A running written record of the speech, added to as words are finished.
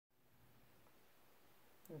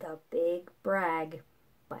The Big Brag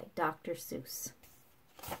by Dr. Seuss.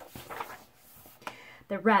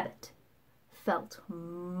 The rabbit felt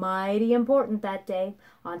mighty important that day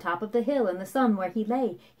on top of the hill in the sun where he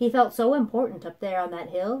lay. He felt so important up there on that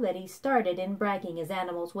hill that he started in bragging as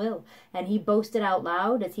animals will, and he boasted out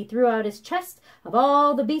loud as he threw out his chest, "Of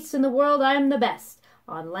all the beasts in the world I'm the best.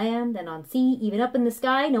 On land and on sea, even up in the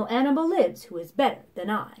sky, no animal lives who is better than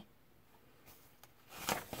I."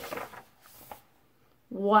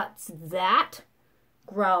 "What's that?"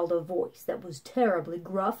 growled a voice that was terribly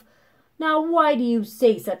gruff. "Now why do you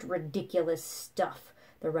say such ridiculous stuff?"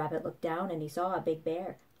 The rabbit looked down and he saw a big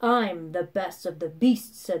bear. "I'm the best of the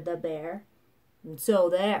beasts," said the bear. "And so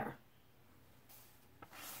there."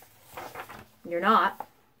 "You're not,"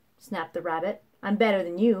 snapped the rabbit. "I'm better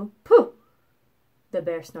than you." "Pooh!" the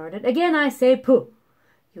bear snorted. "Again I say pooh.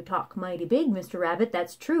 You talk mighty big, Mr. Rabbit,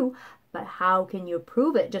 that's true, but how can you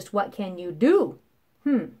prove it? Just what can you do?"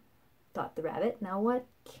 Thought the rabbit. "Now what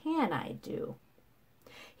can I do?"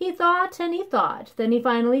 He thought and he thought. Then he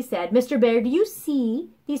finally said, "Mr. Bear, do you see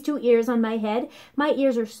these two ears on my head? My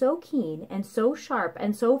ears are so keen and so sharp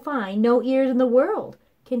and so fine, no ears in the world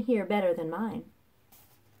can hear better than mine."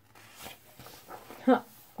 "Huh,"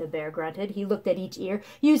 the bear grunted. He looked at each ear.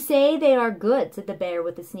 "You say they are good," said the bear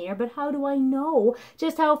with a sneer, "but how do I know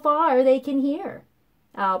just how far they can hear?"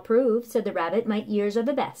 "I'll prove," said the rabbit. "My ears are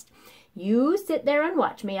the best. You sit there and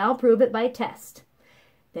watch me. I'll prove it by test."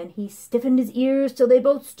 Then he stiffened his ears till they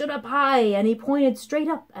both stood up high, and he pointed straight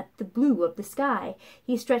up at the blue of the sky.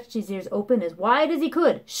 He stretched his ears open as wide as he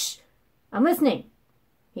could. "Shh! I'm listening,"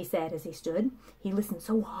 he said as he stood. He listened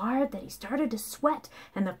so hard that he started to sweat,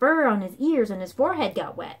 and the fur on his ears and his forehead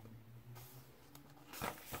got wet.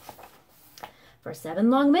 For 7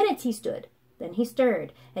 long minutes he stood. Then he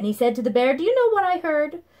stirred, and he said to the bear, "Do you know what I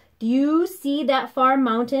heard? Do you see that far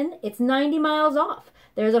mountain? It's 90 miles off.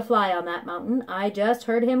 There's a fly on that mountain. I just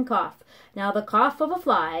heard him cough. Now the cough of a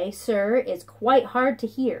fly, sir, is quite hard to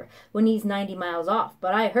hear when he's 90 miles off,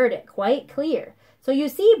 but I heard it quite clear. So you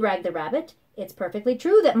see," bragged the rabbit, "it's perfectly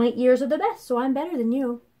true that my ears are the best, so I'm better than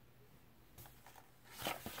you."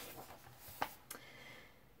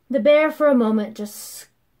 The bear for a moment just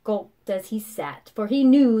skulked as he sat, for he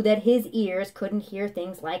knew that his ears couldn't hear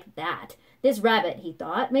things like that. "This rabbit," he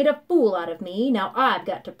thought, "made a fool out of me. Now I've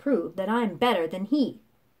got to prove that I'm better than he."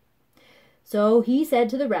 So he said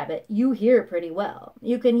to the rabbit, "You hear pretty well.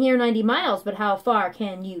 You can hear 90 miles, but how far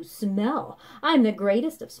can you smell? I'm the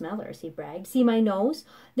greatest of smellers," he bragged. "See my nose?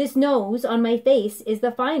 This nose on my face is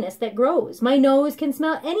the finest that grows. My nose can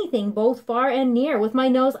smell anything, both far and near. With my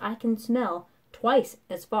nose I can smell twice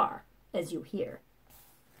as far as you hear."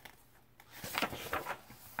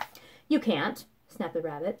 "You can't," snapped the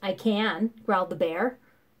rabbit. "I can," growled the bear.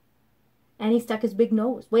 And he stuck his big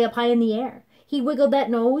nose way up high in the air. He wiggled that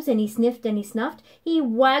nose, and he sniffed and he snuffed. He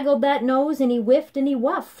waggled that nose, and he whiffed and he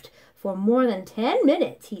wuffed. For more than 10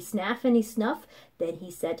 minutes he snaffed and he snuffed. Then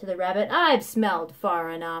he said to the rabbit, "I've smelled far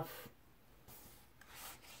enough."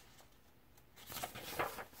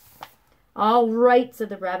 "All right," said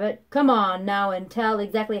the rabbit. "Come on now and tell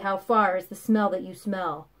exactly how far is the smell that you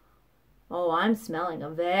smell." "Oh, I'm smelling a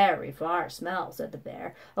very far smell," said the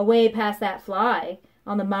bear. "Away past that fly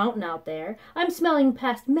on the mountain out there. I'm smelling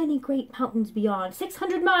past many great mountains beyond,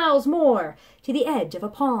 600 miles more, to the edge of a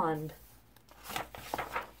pond.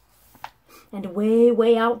 And way,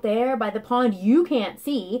 way out there by the pond you can't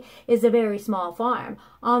see is a very small farm.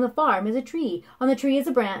 On the farm is a tree. On the tree is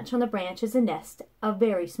a branch. On the branch is a nest, a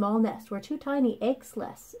very small nest where 2 tiny eggs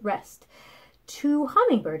rest. 2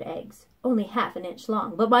 hummingbird eggs, only half an inch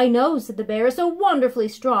long. But my nose," said the bear, "is so wonderfully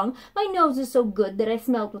strong. My nose is so good that I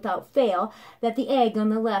smelled without fail that the egg on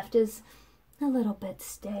the left is a little bit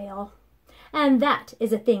stale. And that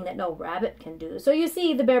is a thing that no rabbit can do. So you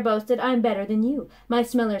see," the bear boasted, "I'm better than you. My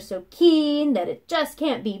smell is so keen that it just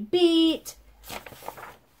can't be beat."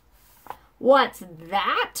 "What's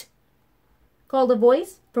that?" called a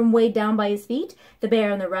voice from way down by his feet. The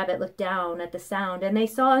bear and the rabbit looked down at the sound, and they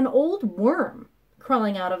saw an old worm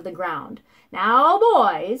crawling out of the ground. "Now,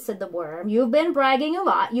 boys," said the worm, "you've been bragging a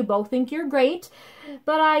lot. You both think you're great,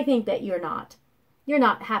 but I think that you're not. You're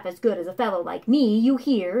not half as good as a fellow like me. You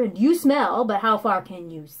hear and you smell, but how far can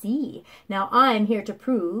you see? Now I'm here to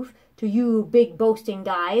prove to you big boasting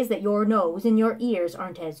guys that your nose and your ears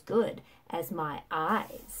aren't as good as my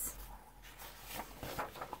eyes."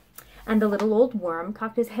 And the little old worm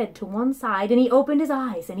cocked his head to one side, and he opened his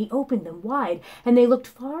eyes, and he opened them wide, and they looked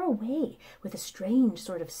far away with a strange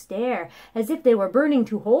sort of stare, as if they were burning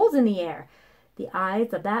 2 holes in the air. The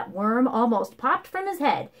eyes of that worm almost popped from his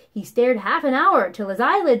head. He stared half an hour till his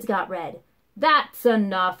eyelids got red. "That's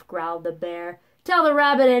enough," growled the bear. Tell the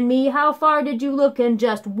rabbit and me, how far did you look and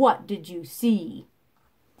just what did you see?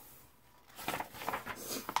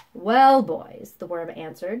 Well, boys, the worm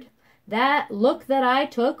answered, that look that I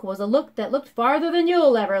took was a look that looked farther than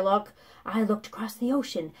you'll ever look. I looked across the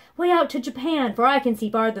ocean, way out to Japan, for I can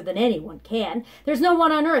see farther than anyone can. There's no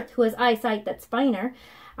one on earth who has eyesight that's finer.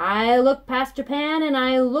 I looked past Japan, and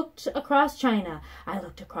I looked across China. I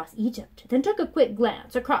looked across Egypt, then took a quick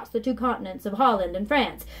glance across the 2 continents of Holland and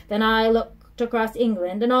France. Then I looked across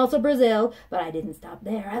England and also Brazil, but I didn't stop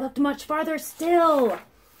there. I looked much farther still.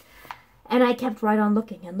 And I kept right on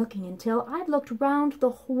looking and looking until I'd looked round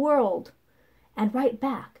the world and right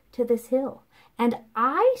back to this hill. And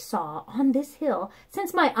I saw on this hill,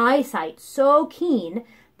 since my eyesight's so keen,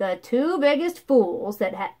 the 2 biggest fools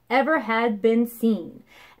that ever had been seen.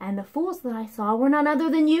 And the fools that I saw were none other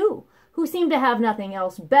than you, who seem to have nothing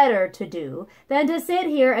else better to do than to sit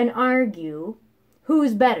here and argue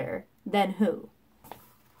who's better than who.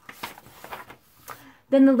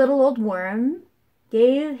 Then the little old worm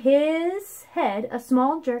gave his head a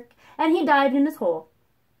small jerk, and he dived in his hole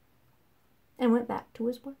and went back to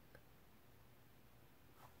his work.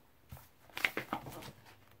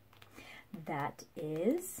 That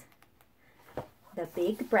is The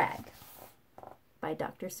Big Brag by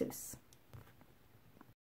Dr. Seuss.